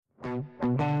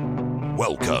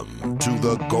Welcome to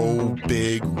the Go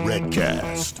Big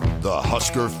Redcast, the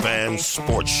Husker Fan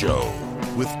Sports Show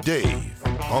with Dave,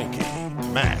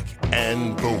 Honky, Mac,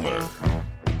 and Boomer.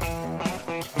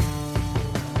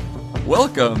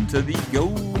 Welcome to the Go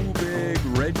Big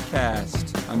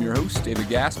Redcast. I'm your host, David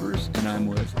Gaspers, and I'm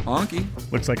with Honky.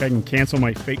 Looks like I can cancel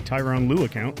my fake Tyronn Lue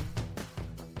account.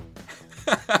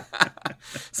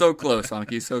 So close,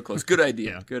 Honky, so close. Good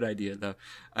idea. Good idea, though.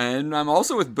 And I'm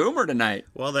also with Boomer tonight.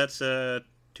 Well, that's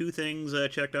two things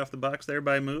checked off the box there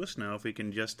by Moose. Now, if we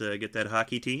can just get that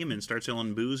hockey team and start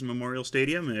selling booze in Memorial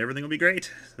Stadium, everything will be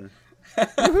great.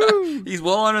 He's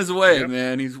well on his way,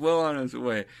 man. He's well on his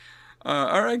way.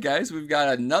 All right, guys, we've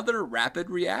got another rapid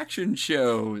reaction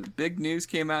show. Big news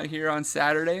came out here on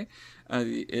Saturday.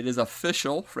 It is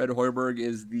official. Fred Hoiberg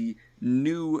is the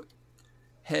new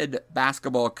head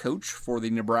basketball coach for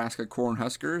the Nebraska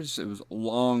Cornhuskers. It was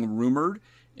long rumored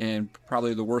and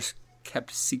probably the worst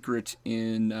kept secret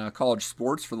in college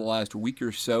sports for the last week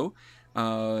or so.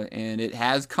 And it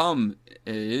has come.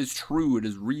 It is true. It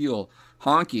is real.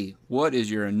 Honky, what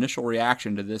is your initial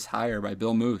reaction to this hire by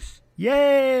Bill Moose?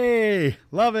 Yay!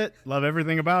 Love it. Love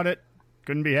everything about it.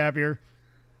 Couldn't be happier.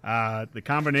 The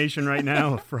combination right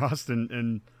now of Frost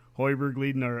and Hoiberg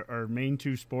leading our main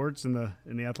two sports in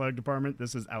the athletic department.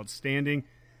 This is outstanding,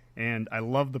 and I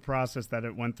love the process that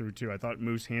it went through, too. I thought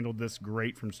Moose handled this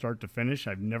great from start to finish.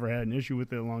 I've never had an issue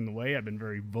with it along the way. I've been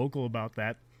very vocal about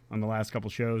that on the last couple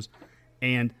shows.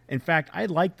 And, in fact, I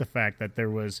like the fact that there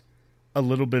was a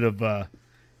little bit of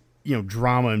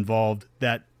drama involved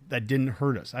that didn't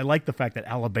hurt us. I like the fact that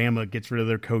Alabama gets rid of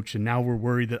their coach, and now we're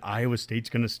worried that Iowa State's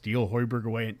going to steal Hoiberg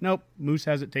away. And nope, Moose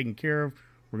has it taken care of.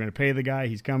 We're going to pay the guy.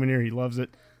 He's coming here. He loves it.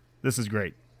 This is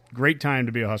great. Great time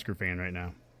to be a Husker fan right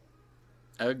now.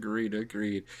 Agreed.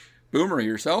 Boomer,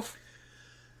 yourself?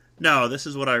 No, this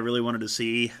is what I really wanted to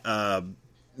see.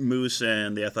 Moose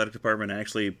and the athletic department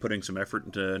actually putting some effort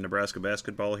into Nebraska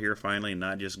basketball here finally, and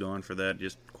not just going for that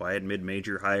just quiet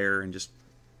mid-major hire and just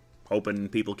hoping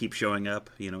people keep showing up,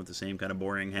 with the same kind of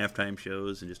boring halftime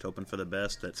shows and just hoping for the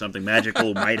best, that something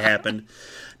magical might happen.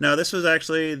 No, this was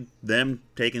actually them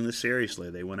taking this seriously.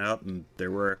 They went out and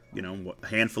there were, a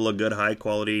handful of good,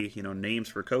 high-quality, names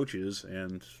for coaches,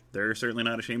 and they're certainly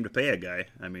not ashamed to pay a guy.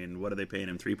 I mean, what are they paying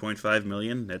him, $3.5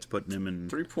 million? That's putting him in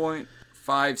 3.57.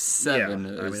 Yeah, I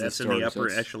mean, that's in the upper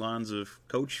echelons of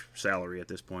coach salary at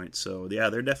this point. So, yeah,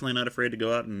 they're definitely not afraid to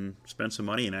go out and spend some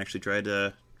money and actually try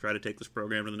to take this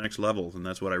program to the next level, and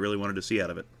that's what I really wanted to see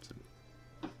out of it. So.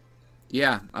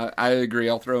 Yeah, I agree.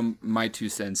 I'll throw my 2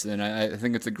 cents in. I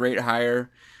think it's a great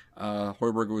hire.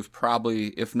 Hoiberg was probably,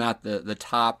 if not the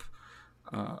top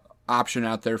option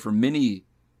out there for many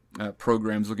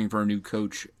programs looking for a new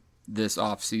coach this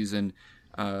offseason.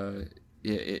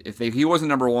 If he wasn't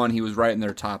number one, he was right in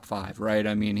their top 5, right?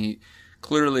 I mean, he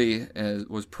clearly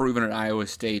was proven at Iowa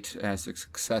State as a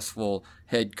successful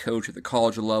head coach at the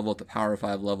college level, at the Power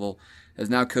 5 level, has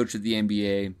now coached at the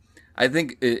NBA. I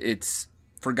think it's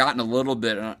forgotten a little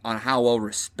bit on how well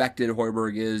respected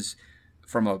Hoiberg is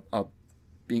from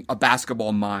being a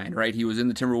basketball mind, right? He was in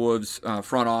the Timberwolves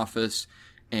front office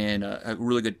and a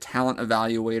really good talent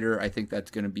evaluator. I think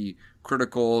that's going to be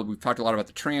critical. We've talked a lot about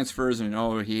the transfers and,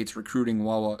 he hates recruiting,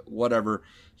 whatever.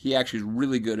 He actually is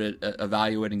really good at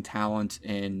evaluating talent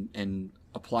and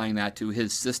applying that to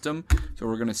his system. So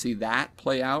we're going to see that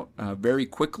play out very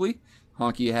quickly.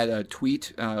 Honky had a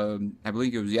tweet, I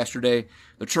believe it was yesterday,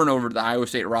 the turnover to the Iowa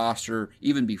State roster,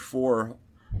 even before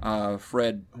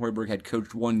Fred Hoiberg had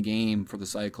coached one game for the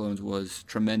Cyclones, was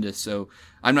tremendous. So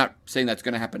I'm not saying that's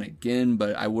going to happen again,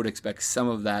 but I would expect some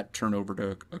of that turnover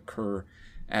to occur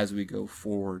as we go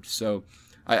forward. So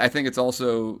I think it's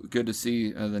also good to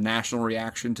see the national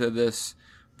reaction to this.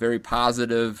 Very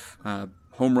positive,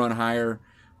 home run hire,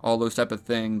 all those type of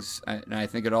things. And I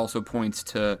think it also points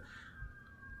to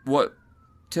what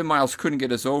Tim Miles couldn't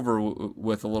get us over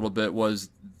with a little bit was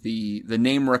the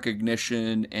name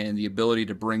recognition and the ability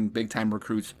to bring big-time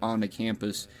recruits onto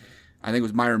campus. I think it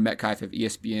was Myron Metcalf of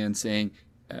ESPN saying,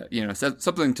 said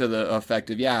something to the effect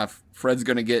of, if Fred's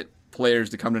going to get players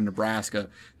to come to Nebraska,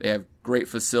 they have great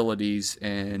facilities,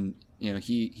 and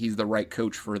he's the right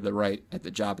coach for at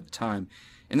the job at the time.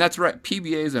 And that's right.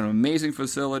 PBA is an amazing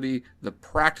facility. The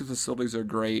practice facilities are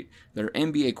great. They're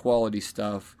NBA quality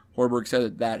stuff. Hoiberg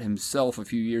said that himself a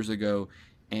few years ago,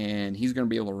 and he's going to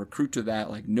be able to recruit to that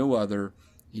like no other.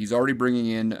 He's already bringing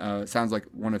in, sounds like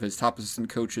one of his top assistant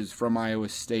coaches from Iowa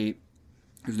State,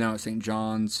 who's now at St.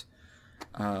 John's.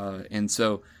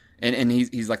 And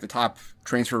he's like the top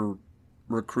transfer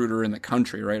recruiter in the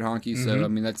country, right, Honky? Mm-hmm. So, I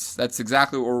mean, that's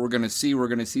exactly what we're going to see. We're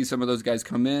going to see some of those guys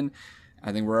come in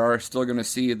I think we're still going to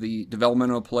see the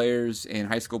developmental players and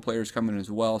high school players coming as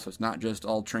well. So it's not just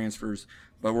all transfers,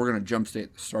 but we're going to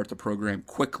start the program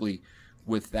quickly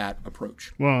with that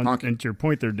approach. Well, and to your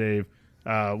point there, Dave,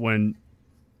 when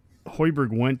Hoiberg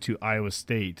went to Iowa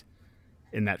State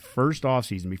in that first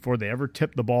offseason, before they ever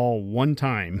tipped the ball one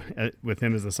time with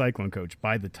him as the Cyclone coach,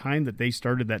 by the time that they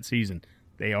started that season,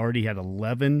 they already had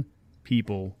 11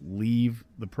 people leave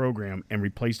the program and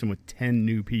replaced them with 10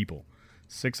 new people.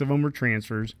 6 of them were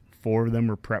transfers, 4 of them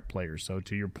were prep players. So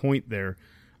to your point there,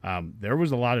 there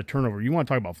was a lot of turnover. You want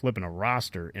to talk about flipping a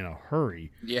roster in a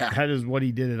hurry. Yeah. That is what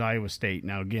he did at Iowa State.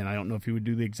 Now, again, I don't know if he would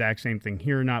do the exact same thing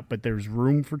here or not, but there's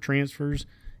room for transfers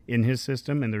in his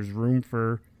system, and there's room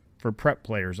for prep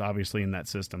players, obviously, in that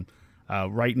system.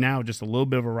 Right now, just a little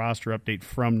bit of a roster update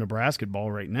from Nebraska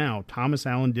ball right now. Thomas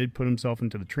Allen did put himself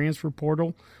into the transfer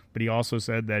portal, but he also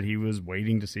said that he was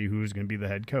waiting to see who was going to be the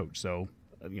head coach. So,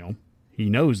 he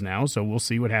knows now, so we'll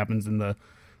see what happens in the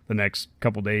next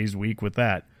couple days, week with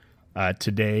that.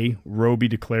 Today, Roby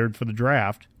declared for the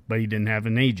draft, but he didn't have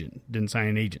an agent, didn't sign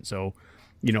an agent. So,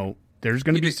 there's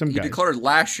going to be some guys. He declared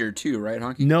last year too, right,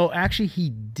 Honky? No, actually he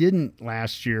didn't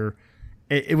last year.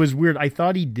 It was weird. I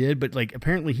thought he did, but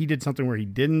apparently he did something where he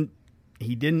didn't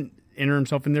enter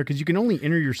himself in there, because you can only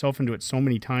enter yourself into it so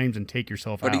many times and take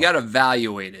yourself out. But he got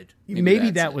evaluated. Maybe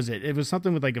that was it. It was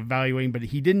something with evaluating, but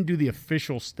he didn't do the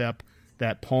official step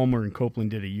that Palmer and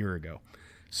Copeland did a year ago.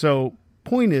 So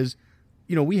point is,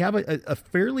 we have a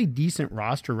fairly decent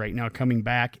roster right now coming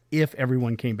back if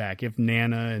everyone came back, if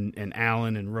Nana and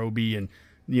Allen and Roby and,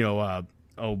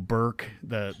 Burke,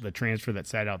 the transfer that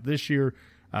sat out this year.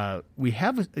 We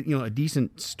have a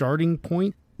decent starting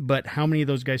point, but how many of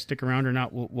those guys stick around or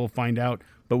not, we'll find out.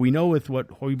 But we know with what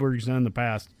Hoiberg's done in the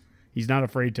past, he's not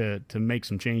afraid to make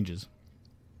some changes.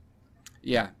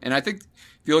 Yeah, and I think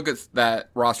if you look at that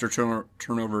roster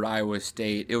turnover at Iowa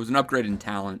State, it was an upgrade in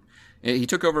talent. He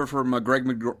took over from a Greg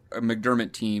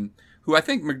McDermott team, who I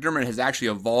think McDermott has actually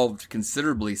evolved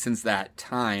considerably since that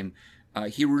time.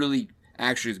 He really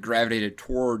actually has gravitated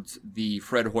towards the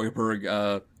Fred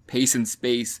Hoiberg pace and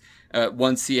space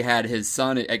once he had his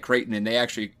son at Creighton, and they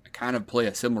actually kind of play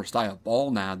a similar style of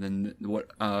ball now than what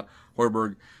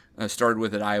Hoiberg started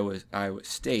with at Iowa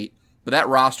State. But that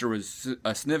roster was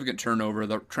a significant turnover.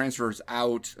 The transfers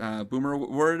out. Boomer,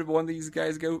 where did one of these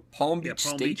guys go? Palm Beach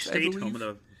State, home of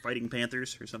the Fighting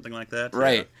Panthers or something like that.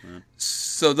 Right. Yeah.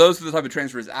 So those are the type of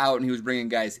transfers out, and he was bringing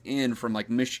guys in from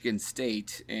Michigan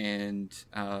State and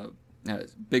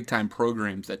big-time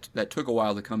programs that took a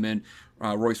while to come in.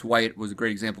 Royce White was a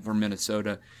great example for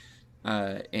Minnesota.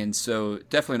 And so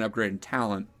definitely an upgrade in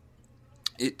talent.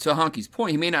 To Honky's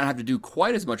point, he may not have to do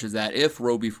quite as much as that if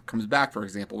Roby comes back, for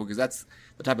example, because that's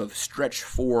the type of stretch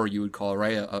four you would call it,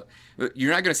 right?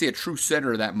 You're not going to see a true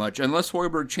center that much unless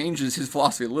Hoiberg changes his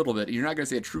philosophy a little bit. You're not going to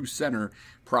see a true center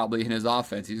probably in his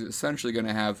offense. He's essentially going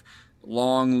to have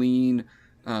long, lean,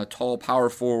 tall power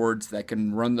forwards that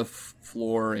can run the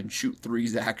floor and shoot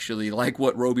threes, actually, like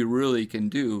what Roby really can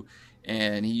do.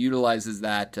 And he utilizes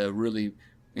that to really,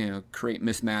 create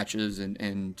mismatches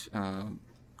and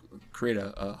create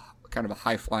a kind of a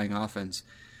high-flying offense.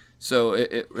 So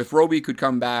if Roby could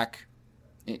come back,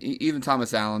 even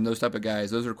Thomas Allen, those type of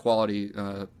guys, those are quality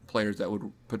players that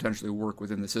would potentially work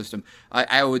within the system.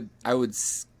 I would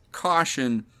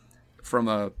caution from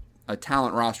a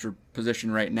talent roster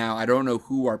position right now. I don't know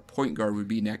who our point guard would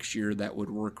be next year that would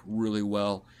work really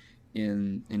well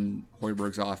in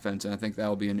Hoiberg's offense, and I think that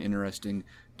will be an interesting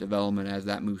development as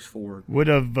that moves forward. Would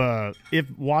have if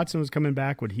Watson was coming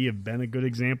back, would he have been a good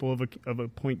example of a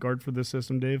point guard for this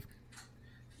system, Dave?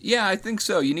 Yeah, I think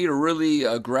so. You need a really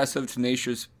aggressive,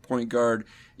 tenacious point guard.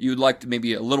 You'd like to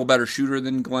maybe a little better shooter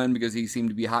than Glenn because he seemed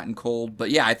to be hot and cold. But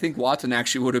yeah, I think Watson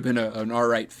actually would have been an all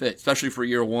right fit, especially for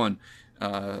year one.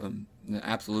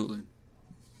 Absolutely.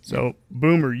 So,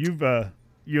 Boomer,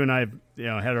 you and I have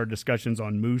had our discussions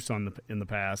on Moose in the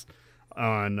past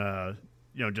on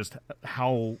just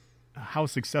how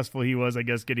successful he was, I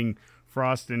guess, getting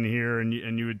Frost in here, and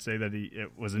you would say that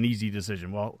it was an easy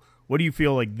decision. Well, what do you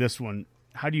feel like this one?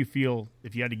 How do you feel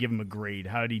if you had to give him a grade?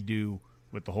 How did he do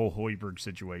with the whole Hoiberg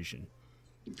situation?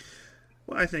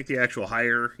 Well, I think the actual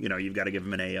hire, you've got to give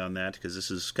him an A on that, because this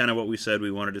is kind of what we said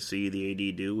we wanted to see the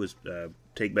AD do, was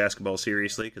take basketball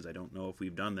seriously, because I don't know if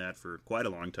we've done that for quite a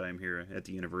long time here at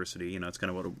the university. It's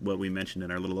kind of what we mentioned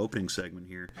in our little opening segment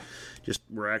here. Just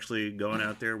we're actually going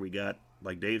out there. We got,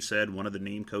 like Dave said, one of the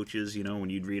name coaches. When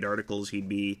you'd read articles, he'd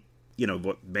be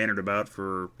bannered about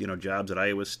for, jobs at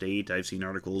Iowa State. I've seen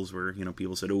articles where,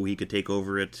 people said, oh, he could take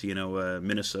over at,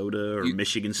 Minnesota or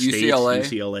Michigan State,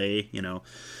 UCLA.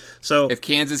 So if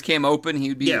Kansas came open, he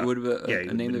would be would have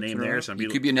a name there. Some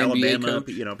people, could be an Alabama,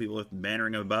 NBA coach. People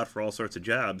bannering him about for all sorts of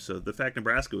jobs. So the fact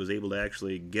Nebraska was able to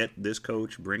actually get this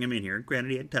coach, bring him in here,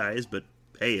 granted he had ties, but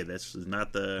hey, this is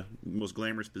not the most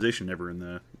glamorous position ever in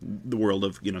the world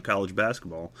of college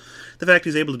basketball. The fact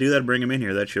he's able to do that and bring him in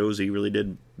here, that shows he really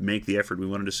did make the effort we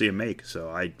wanted to see him make.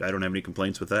 So I don't have any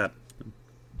complaints with that.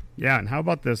 Yeah, and how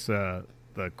about this the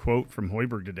quote from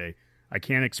Hoiberg today? I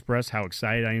can't express how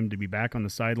excited I am to be back on the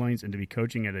sidelines and to be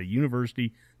coaching at a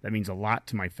university that means a lot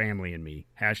to my family and me.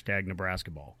 #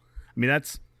 Nebraska ball. I mean,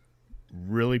 that's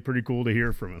really pretty cool to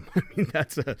hear from him. I mean,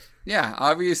 that's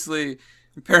obviously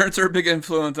parents are a big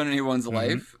influence on anyone's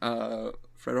life.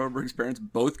 Fred Hoiberg's parents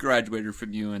both graduated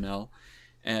from UNL.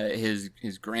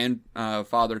 His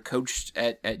grandfather coached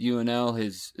at UNL.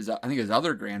 I think his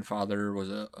other grandfather was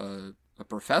a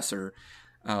professor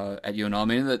at UNL. I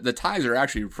mean, the ties are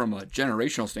actually, from a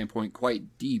generational standpoint,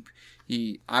 quite deep.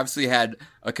 He obviously had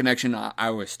a connection to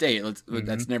Iowa State.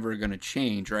 That's never going to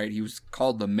change, right? He was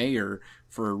called the mayor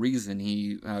for a reason.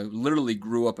 He literally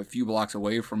grew up a few blocks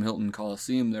away from Hilton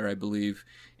Coliseum there, I believe,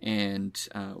 and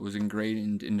was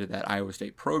ingrained into that Iowa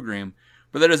State program.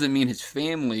 But that doesn't mean his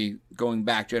family, going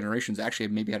back generations, actually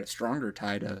maybe had a stronger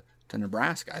tie to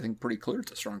Nebraska. I think pretty clear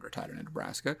it's a stronger tie to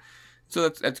Nebraska. So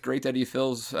that's great that he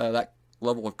feels that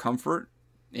level of comfort,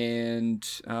 and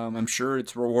I'm sure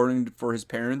it's rewarding for his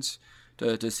parents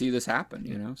to see this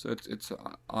happen, So it's an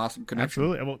awesome connection.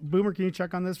 Absolutely. Well, Boomer, can you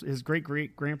check on this? His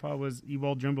great-great-grandpa was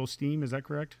Ewald Jumbo Steam. Is that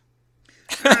correct?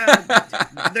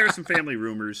 There are some family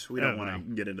rumors. We don't want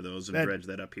to get into those and dredge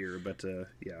that up here, but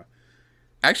yeah.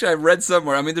 Actually, I read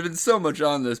somewhere. I mean, there's been so much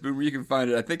on this, but you can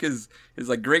find it. I think his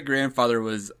great-grandfather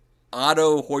was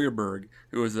Otto Hoiberg,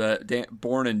 who was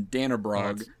born in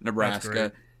Dannebrog,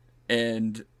 Nebraska,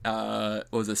 and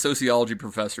was a sociology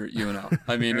professor at UNL.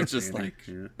 I mean, it's just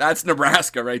that's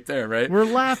Nebraska right there, right? We're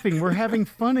laughing. We're having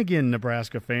fun again,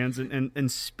 Nebraska fans.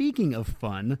 And speaking of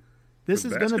fun, this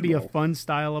is going to be a fun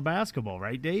style of basketball,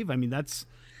 right, Dave? I mean, that's...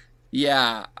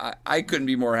 Yeah, I couldn't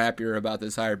be more happier about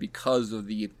this hire because of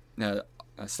the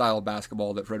style of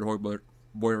basketball that Fred Hoiberg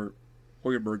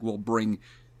will bring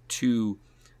to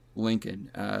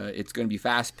Lincoln. It's going to be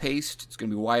fast-paced. It's going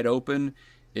to be wide open.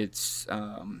 It's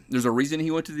there's a reason he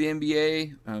went to the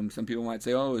NBA. Some people might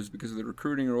say, "Oh, it's because of the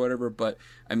recruiting or whatever." But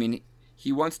I mean,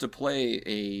 he wants to play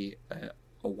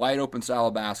a wide open style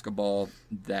of basketball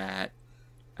that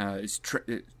has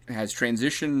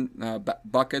transition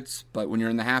buckets. But when you're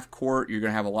in the half court, you're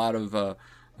going to have a lot of a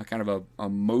kind of a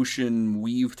motion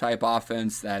weave type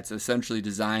offense that's essentially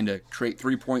designed to create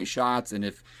 3-point shots. And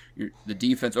if the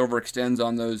defense overextends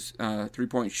on those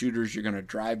 3-point shooters, you're going to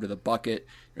drive to the bucket.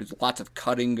 There's lots of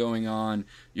cutting going on.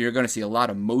 You're going to see a lot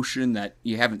of motion that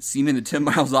you haven't seen in the Tim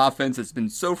Miles offense. It's been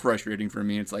so frustrating for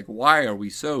me. It's like, why are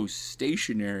we so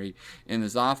stationary in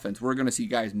this offense? We're going to see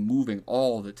guys moving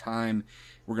all the time.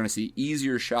 We're going to see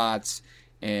easier shots,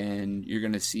 and you're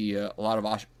going to see a lot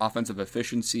of offensive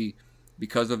efficiency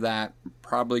because of that.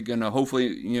 Probably going to,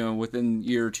 hopefully, within a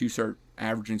year or two, start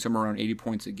averaging somewhere around 80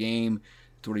 points a game.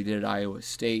 That's what he did at Iowa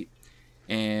State.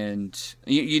 And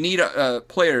you need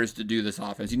players to do this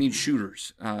offense. You need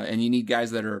shooters, and you need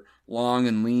guys that are long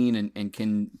and lean and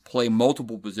can play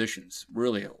multiple positions.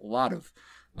 Really, a lot of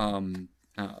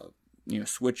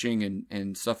switching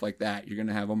and stuff like that. You're going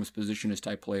to have almost positionist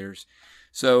type players.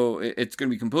 So it's going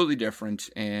to be completely different,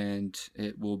 and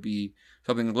it will be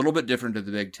something a little bit different to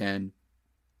the Big Ten.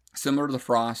 Similar to the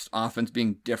Frost offense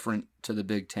being different to the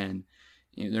Big Ten.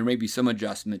 There may be some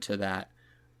adjustment to that,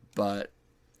 but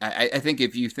I think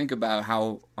if you think about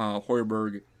how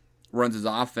Hoiberg runs his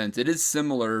offense, it is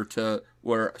similar to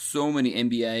where so many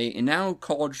NBA and now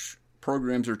college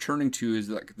programs are turning to, is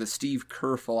like the Steve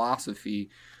Kerr philosophy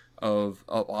of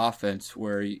offense,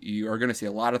 where you are going to see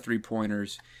a lot of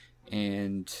 3-pointers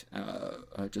and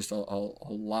just a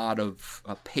lot of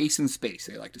pace and space.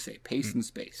 They like to say pace and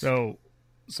space.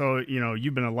 So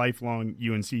you've been a lifelong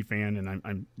UNC fan, and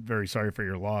I'm very sorry for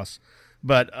your loss.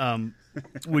 But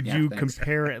would you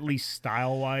compare, at least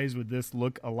style-wise, would this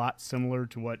look a lot similar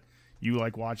to what you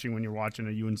like watching when you're watching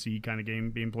a UNC kind of game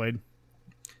being played?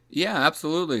 Yeah,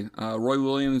 absolutely. Roy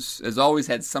Williams has always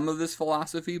had some of this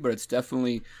philosophy, but it's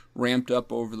definitely ramped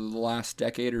up over the last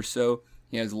decade or so.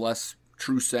 He has less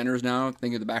true centers now.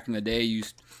 Think of the back in the day, you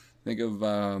used to think of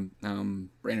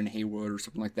Brandon Haywood or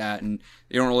something like that, and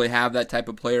they don't really have that type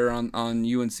of player on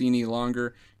UNC any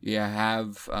longer. You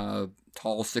have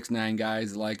tall 6'9"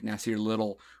 guys like Nasir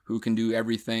Little who can do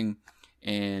everything,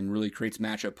 and really creates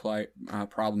matchup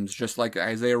problems, just like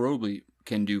Isaiah Robley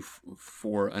can do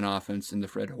for an offense in the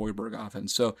Fred Hoiberg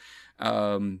offense. So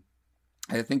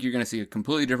I think you're going to see a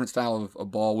completely different style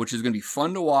of ball, which is going to be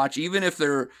fun to watch, even if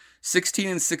they're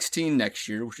 16-16 next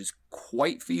year, which is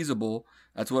quite feasible.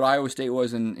 That's what Iowa State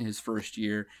was in his first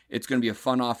year. It's going to be a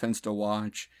fun offense to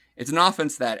watch. It's an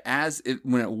offense that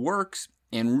when it works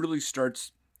and really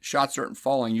shots start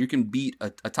falling, you can beat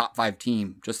a top 5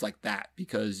 team just like that,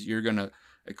 because you're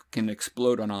can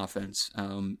explode on offense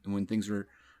when things are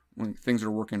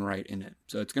working right in it.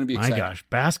 So it's going to be exciting. My gosh,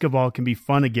 basketball can be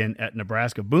fun again at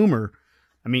Nebraska. Boomer,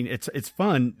 I mean, it's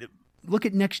fun. Look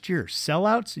at next year.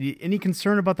 Sellouts? Any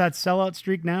concern about that sellout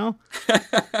streak now?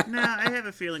 Nah, I have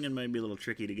a feeling it might be a little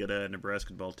tricky to get a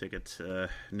Nebraska ball ticket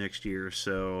next year.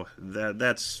 So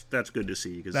that's good to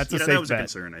see, because that was a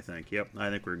concern, I think. Yep, I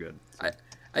think we're good.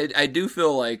 I do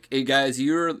feel like, hey guys,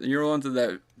 you're ones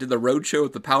that did the road show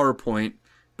with the PowerPoint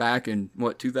back in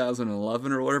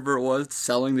 2011 or whatever it was,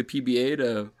 selling the PBA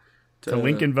to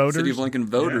Lincoln voters, City of Lincoln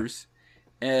voters. Yeah.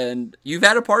 And you've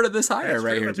had a part of this hire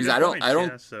right here, because I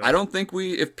don't think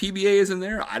if PBA isn't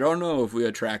there, I don't know if we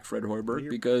attract Fred Hoiberg,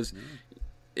 because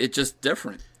it's just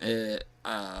different. And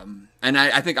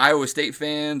I think Iowa State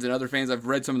fans and other fans, I've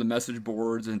read some of the message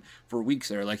boards, and for weeks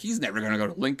they're like, he's never going to go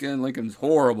to Lincoln. Lincoln's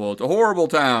horrible. It's a horrible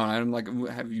town. I'm like,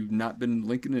 have you not been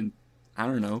Lincoln in, I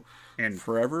don't know,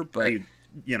 forever? But are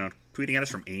you tweeting at us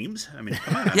from Ames? I mean,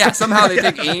 come on. Yeah, somehow they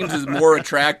think Ames is more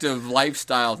attractive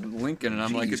lifestyle than Lincoln, and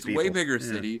I'm like, it's a way bigger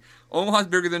city. Omaha's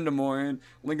bigger than Des Moines.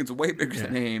 Lincoln's way bigger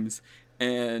than Ames.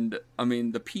 And I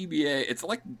mean, the PBA, it's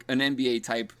like an NBA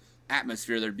type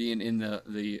atmosphere there, being in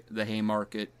the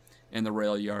Haymarket and the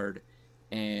rail yard.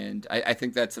 And I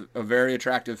think that's a very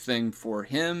attractive thing for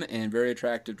him, and very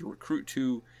attractive to recruit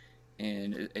to.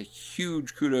 And a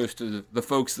huge kudos to the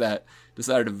folks that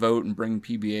decided to vote and bring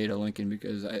PBA to Lincoln,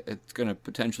 because it's going to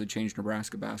potentially change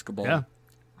Nebraska basketball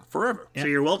forever. So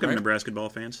you're welcome, right? Nebraska ball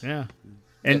fans. Yeah.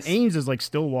 And Ames is like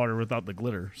Stillwater without the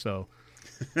glitter, so.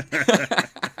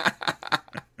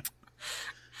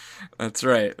 That's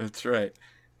right.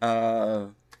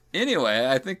 Anyway,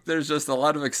 I think there's just a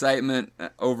lot of excitement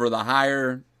over the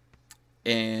hire,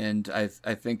 and I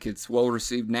think it's well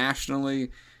received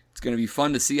nationally. It's going to be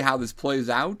fun to see how this plays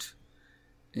out.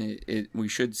 We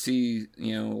should see,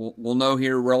 we'll know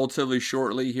here relatively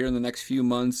shortly, here in the next few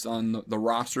months, on the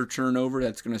roster turnover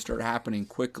that's going to start happening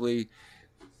quickly.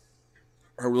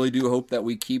 I really do hope that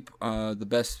we keep the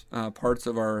best parts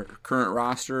of our current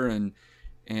roster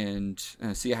and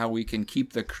see how we can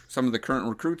keep some of the current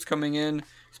recruits coming in,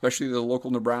 especially the local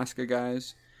Nebraska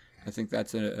guys. I think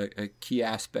that's a key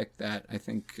aspect that I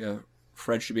think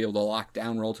Fred should be able to lock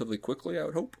down relatively quickly, I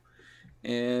would hope,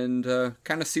 and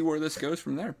kind of see where this goes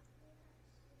from there.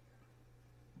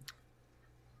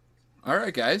 All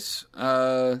right, guys.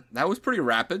 That was pretty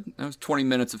rapid. That was 20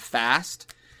 minutes of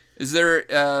fast. Is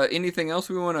there anything else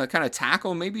we want to kind of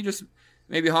tackle? Maybe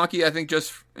Honky, I think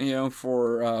just,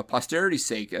 for posterity's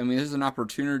sake, I mean, this is an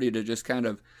opportunity to just kind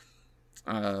of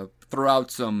throw out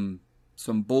some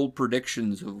bold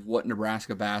predictions of what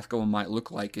Nebraska basketball might look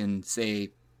like in,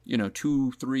 say,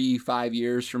 2, 3, 5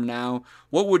 years from now.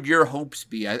 What would your hopes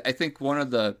be? I think one of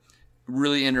the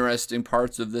really interesting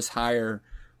parts of this hire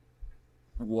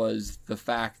was the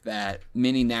fact that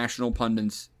many national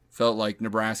pundits felt like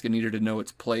Nebraska needed to know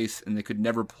its place and they could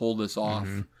never pull this off.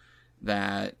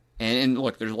 Mm-hmm. And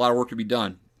look, there's a lot of work to be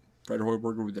done. Fred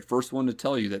Hoiberg will be the first one to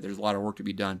tell you that there's a lot of work to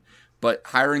be done. But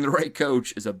hiring the right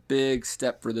coach is a big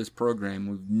step for this program.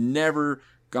 We've never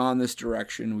gone this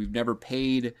direction. We've never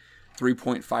paid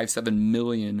 $3.57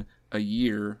 million a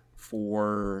year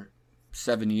for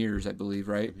 7 years, I believe,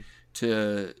 right?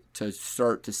 Mm-hmm. To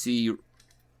start to see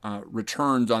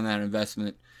returns on that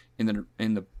investment in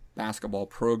the basketball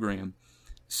program.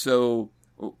 So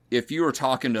if you were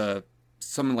talking to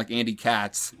someone like Andy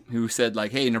Katz, who said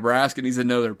like, "Hey, Nebraska needs to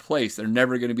know their place. They're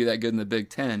never going to be that good in the Big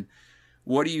Ten,"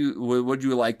 would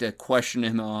you like to question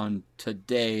him on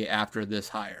today after this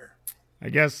hire? I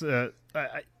guess the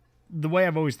way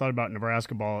I've always thought about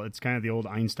Nebraska ball, it's kind of the old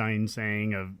Einstein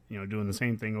saying of doing the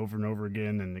same thing over and over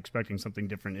again and expecting something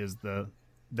different is the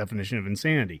definition of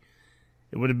insanity.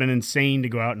 It would have been insane to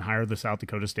go out and hire the South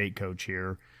Dakota State coach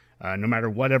here. No matter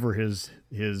whatever his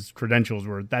credentials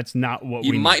were, that's not what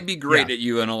he might be great at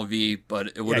UNLV, but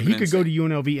it would have been he could go to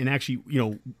UNLV and actually,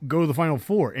 go to the Final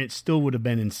Four, and it still would have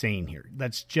been insane here.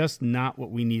 That's just not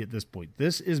what we need at this point.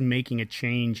 This is making a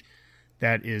change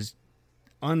that is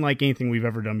unlike anything we've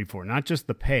ever done before. Not just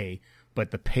the pay, but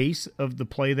the pace of the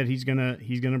play that he's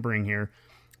gonna bring here,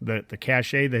 the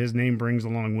cachet that his name brings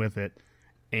along with it.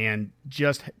 and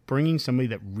just bringing somebody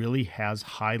that really has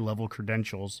high-level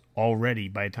credentials already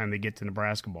by the time they get to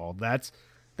Nebraska ball, that's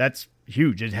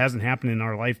huge. It hasn't happened in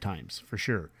our lifetimes, for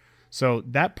sure. So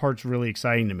that part's really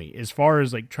exciting to me. As far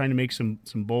as like trying to make some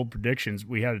bold predictions,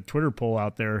 we had a Twitter poll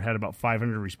out there, had about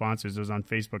 500 responses. It was on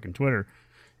Facebook and Twitter.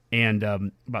 And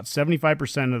about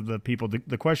 75% of the people,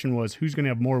 the question was, who's going to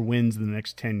have more wins in the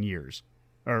next 10 years?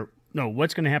 Or, no,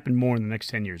 what's going to happen more in the next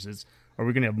 10 years? Are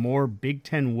we going to have more Big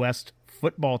Ten West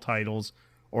football titles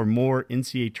or more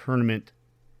NCAA tournament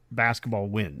basketball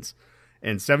wins?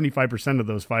 And 75% of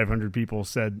those 500 people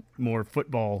said more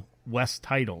football West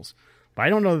titles. But I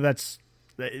don't know that's,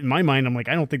 in my mind, I'm like,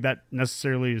 I don't think that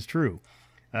necessarily is true.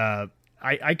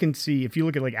 I can see, if you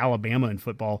look at like Alabama in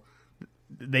football,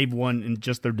 they've won in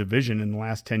just their division in the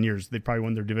last 10 years. They probably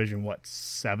won their division,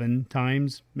 7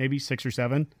 times, maybe 6 or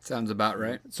 7? Sounds about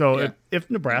right. So yeah. if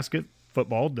Nebraska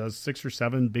football does 6 or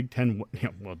 7 Big Ten,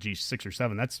 6 or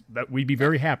 7, that we'd be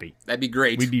very happy. That'd be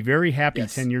great. We'd be very happy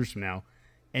Yes. 10 years from now.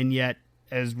 And yet,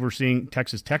 as we're seeing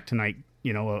Texas Tech tonight,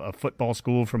 a football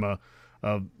school from a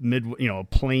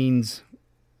Plains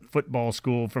football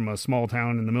school from a small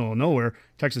town in the middle of nowhere,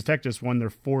 Texas Tech just won their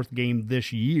 4th game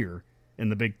this year in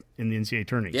the NCAA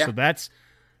tournament. Yeah. So that's,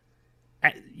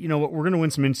 we're going to win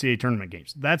some NCAA tournament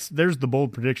games. There's the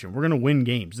bold prediction. We're going to win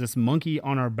games. This monkey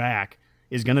on our back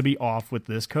is going to be off with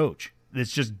this coach.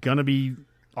 It's just going to be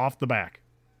off the back.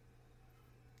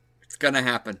 It's going to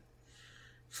happen.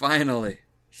 Finally.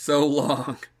 So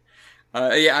long.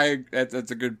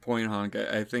 That's a good point, Honk.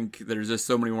 I think there's just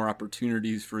so many more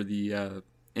opportunities for the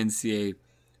NCAA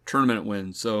tournament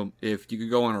wins. So if you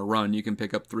could go on a run, you can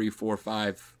pick up 3, 4,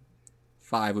 5.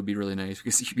 5 would be really nice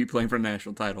because you'd be playing for a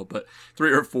national title. But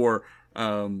 3 or 4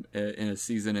 in a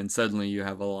season, and suddenly you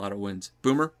have a lot of wins.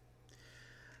 Boomer?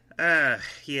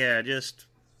 Just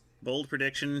bold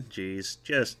prediction. Geez,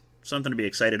 just something to be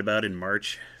excited about in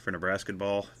March for Nebraska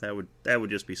ball. That would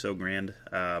just be so grand.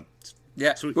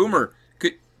 Sweet. Boomer,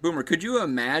 could you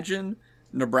imagine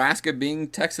Nebraska being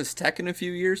Texas Tech in a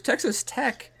few years? Texas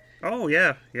Tech. Oh,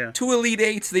 yeah. 2 Elite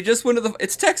Eights. They just went to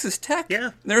it's Texas Tech.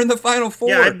 Yeah. They're in the Final Four.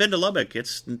 Yeah, I've been to Lubbock.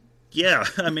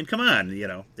 I mean, come on,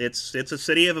 it's a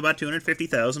city of about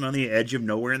 250,000 on the edge of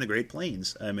nowhere in the Great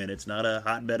Plains. I mean, it's not a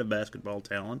hotbed of basketball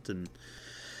talent, and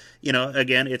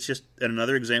again, it's just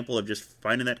another example of just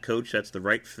finding that coach that's the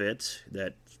right fit,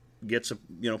 that gets a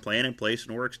plan in place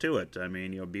and works to it. I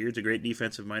mean, Beard's a great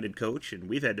defensive-minded coach, and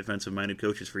we've had defensive-minded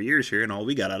coaches for years here, and all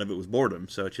we got out of it was boredom.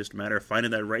 So it's just a matter of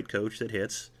finding that right coach that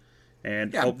hits.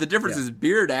 And the difference is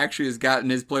Beard actually has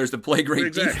gotten his players to play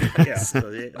great defense. Yeah,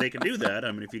 so they can do that.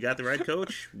 I mean, if you got the right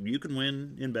coach, you can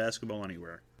win in basketball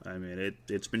anywhere. I mean,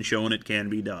 it's been shown it can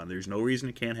be done. There's no reason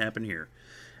it can't happen here.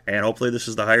 And hopefully this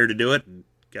is the hire to do it. And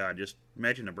God, just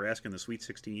imagine Nebraska in the Sweet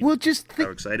 16. Well, just how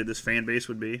excited this fan base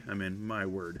would be. I mean, my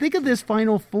word. Think of this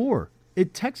Final Four.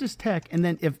 It's Texas Tech, and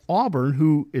then if Auburn,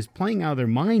 who is playing out of their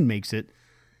mind, makes it,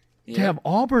 to have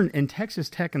Auburn and Texas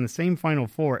Tech in the same Final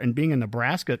Four, and being a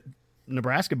Nebraska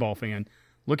ball fan,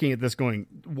 looking at this going,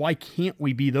 why can't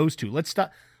we be those two? Let's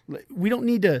stop. We don't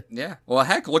need to. Yeah. Well,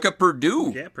 heck, look at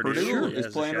Purdue. Yeah, Purdue is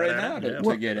playing right now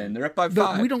to get in. They're up by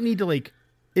 5. We don't need to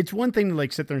it's one thing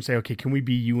to sit there and say, okay, can we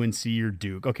be UNC or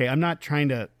Duke? Okay, I'm not trying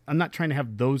to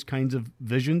have those kinds of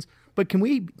visions, but can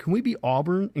we be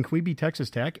Auburn and can we be Texas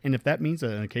Tech? And if that means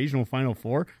an occasional Final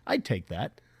Four, I'd take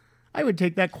that. I would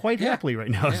take that quite happily right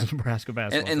now as a Nebraska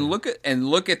basketball fan. And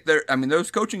look at their. I mean,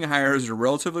 those coaching hires are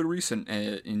relatively recent.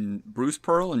 In Bruce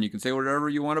Pearl, and you can say whatever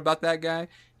you want about that guy.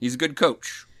 He's a good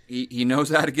coach. He knows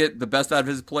how to get the best out of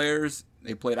his players.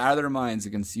 They played out of their minds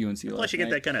against UNC. Plus, you get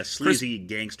that kind of sleazy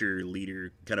gangster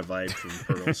leader kind of vibe from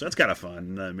Pearl, so that's kind of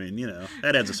fun. I mean,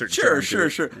 that adds a certain charm to it.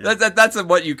 Sure. Yeah. That's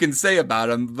what you can say about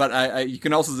him, but you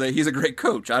can also say he's a great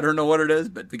coach. I don't know what it is,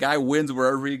 but the guy wins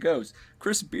wherever he goes.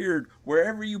 Chris Beard,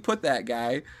 wherever you put that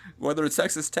guy, whether it's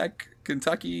Texas Tech,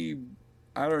 Kentucky,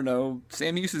 I don't know,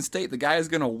 Sam Houston State, the guy is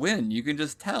going to win. You can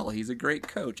just tell he's a great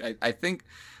coach. I think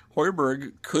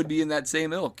Hoiberg could be in that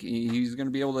same ilk. He's going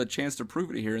to be able to a chance to prove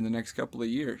it here in the next couple of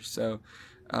years. So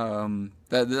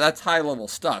that's high-level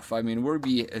stuff. I mean, we'd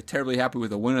be terribly happy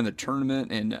with a win in the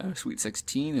tournament and Sweet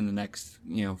 16 in the next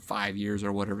 5 years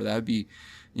or whatever. That would be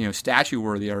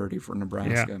statue-worthy already for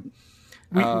Nebraska.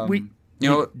 Yeah.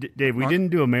 Dave, we didn't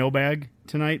do a mailbag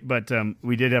tonight, but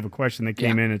we did have a question that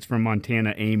came in. It's from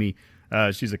Montana Amy.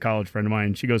 She's a college friend of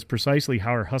mine. She goes, precisely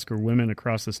how are Husker women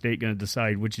across the state going to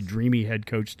decide which dreamy head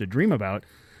coach to dream about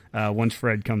once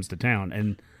Fred comes to town?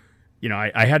 And,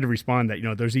 I had to respond that,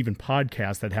 there's even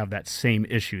podcasts that have that same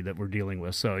issue that we're dealing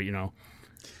with. So,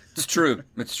 It's true.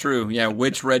 It's true. Yeah,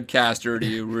 which Redcaster do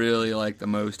you really like the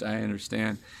most? I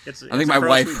understand. I think my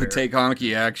wife would take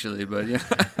Honky, actually, but yeah.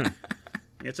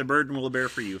 It's a burden we'll bear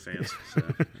for you fans.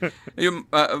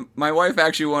 So. My wife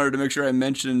actually wanted to make sure I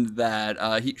mentioned that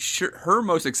her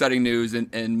most exciting news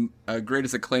and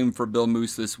greatest acclaim for Bill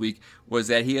Moose this week was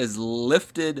that he has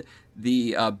lifted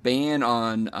the ban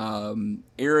on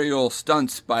aerial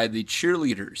stunts by the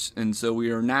cheerleaders. And so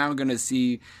we are now going to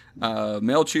see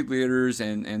male cheerleaders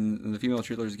and the female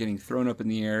cheerleaders getting thrown up in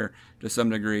the air to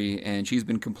some degree. And she's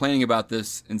been complaining about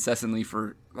this incessantly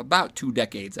for about 2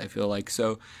 decades, I feel like.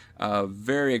 So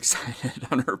very excited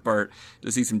on her part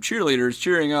to see some cheerleaders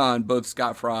cheering on both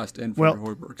Scott Frost and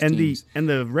Hoiberg's teams.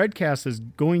 The Redcast is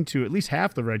going to, at least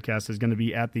half the Redcast is going to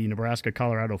be at the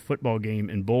Nebraska-Colorado football game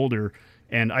in Boulder.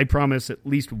 And I promise at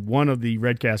least one of the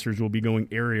Redcasters will be going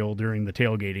aerial during the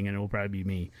tailgating, and it will probably be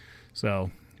me.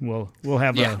 So we'll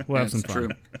have some fun. True.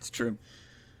 It's true.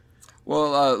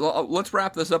 Well, let's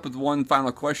wrap this up with one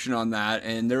final question on that.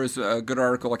 And there was a good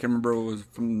article, I can't remember, it was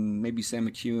from maybe Sam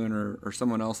McEwen or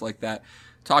someone else like that,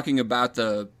 talking about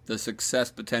the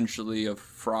success potentially of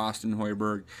Frost and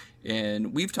Hoiberg.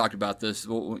 And we've talked about this,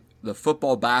 the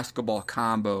football-basketball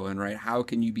combo, and right, how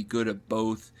can you be good at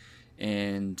both?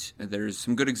 And there's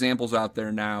some good examples out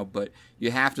there now, but you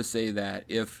have to say that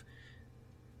if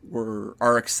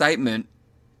our excitement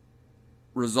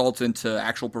results into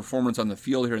actual performance on the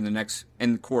field here in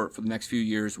the court for the next few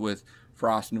years with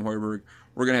Frost and Hoiberg,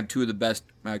 we're going to have 2 of the best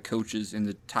coaches in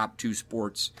the top 2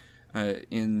 sports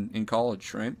in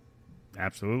college, right?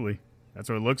 Absolutely. That's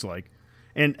what it looks like.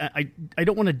 And I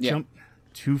don't want to jump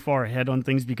too far ahead on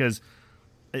things because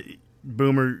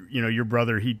Boomer, your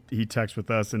brother, he texts with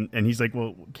us and he's like,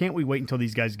 well, can't we wait until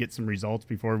these guys get some results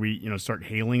before we, start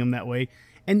hailing them that way?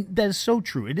 And that is so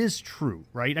true. It is true,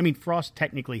 right? I mean, Frost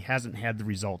technically hasn't had the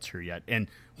results here yet, and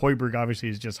Hoiberg obviously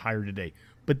is just hired today.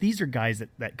 But these are guys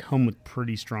that come with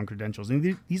pretty strong credentials.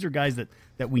 And these are guys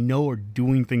that we know are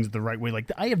doing things the right way.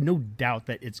 Like, I have no doubt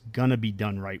that it's going to be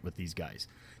done right with these guys.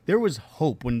 There was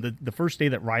hope when the first day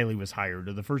that Riley was hired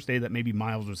or the first day that maybe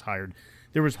Miles was hired.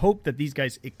 There was hope that these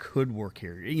guys, it could work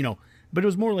here, But it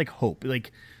was more like hope.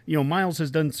 Like, Miles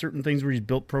has done certain things where he's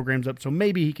built programs up, so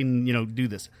maybe he can, do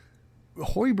this.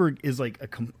 Hoiberg is like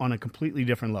on a completely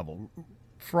different level.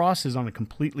 Frost is on a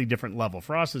completely different level.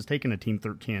 Frost has taken a team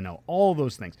 13-0. All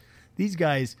those things. These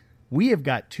guys, we have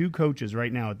got 2 coaches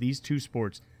right now at these 2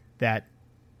 sports that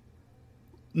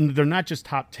they're not just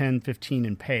top 10, 15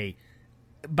 in pay.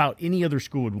 About any other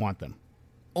school would want them.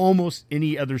 Almost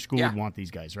any other school would want these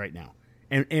guys right now.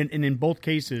 And in both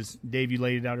cases, Dave, you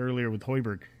laid it out earlier with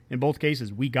Hoiberg, in both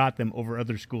cases, we got them over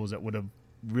other schools that would have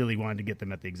really wanted to get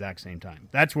them at the exact same time.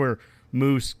 That's where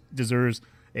Moose deserves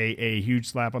a huge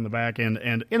slap on the back and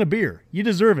a beer. You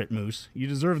deserve it, Moose. You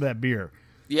deserve that beer.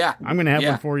 Yeah. I'm going to have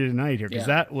one for you tonight here because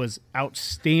that was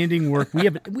outstanding work. We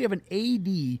have an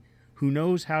AD who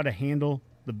knows how to handle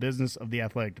the business of the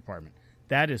athletic department.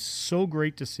 That is so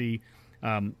great to see.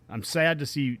 I'm sad to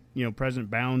see,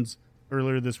 President Bounds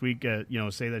earlier this week,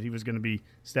 say that he was going to be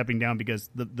stepping down because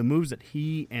the moves that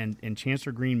he and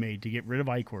Chancellor Green made to get rid of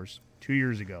Eichhorst 2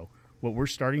 years ago, what we're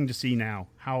starting to see now,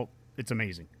 how it's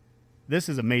amazing. This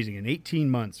is amazing. In 18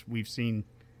 months, we've seen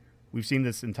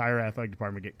this entire athletic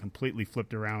department get completely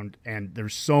flipped around, and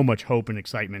there's so much hope and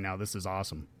excitement now. This is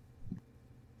awesome.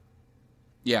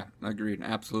 Yeah, agreed.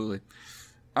 Absolutely.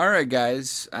 All right,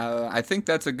 guys. I think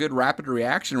that's a good rapid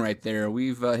reaction right there.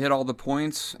 We've hit all the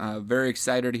points. Very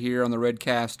excited here on the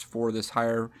Redcast for this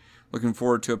hire. Looking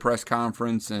forward to a press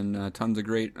conference and tons of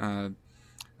great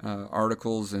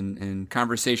articles and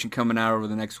conversation coming out over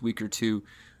the next week or two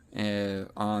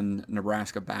on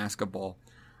Nebraska basketball.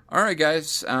 All right,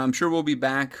 guys. I'm sure we'll be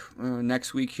back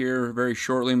next week here very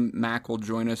shortly. Mac will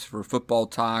join us for football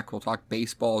talk. We'll talk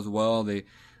baseball as well. They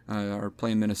are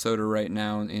playing Minnesota right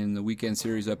now in the weekend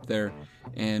series up there.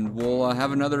 And we'll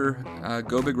have another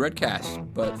Go Big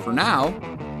Redcast. But for now,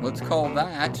 let's call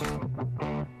that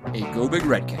a Go Big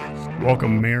Redcast.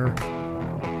 Welcome, Mayor.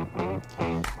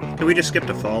 Can we just skip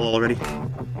to fall already?